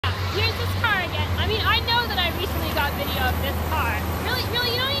this car. Really,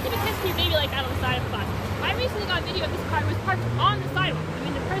 you don't need to be kissing your baby like that on the side of the bus. I recently got a video of this car. It was parked on the sidewalk. I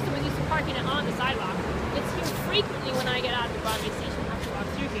mean, the person was used to parking it on the sidewalk. It's here frequently when I get out of the Broadway station. I have to walk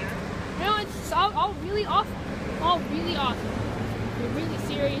through here. You know, it's all really awful. All really awful. They're really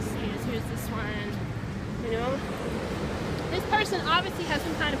serious. Here's this one. You know, this person obviously has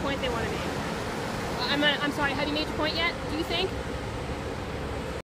some kind of point they want to make. I'm sorry. Have you made your point yet? Do you think?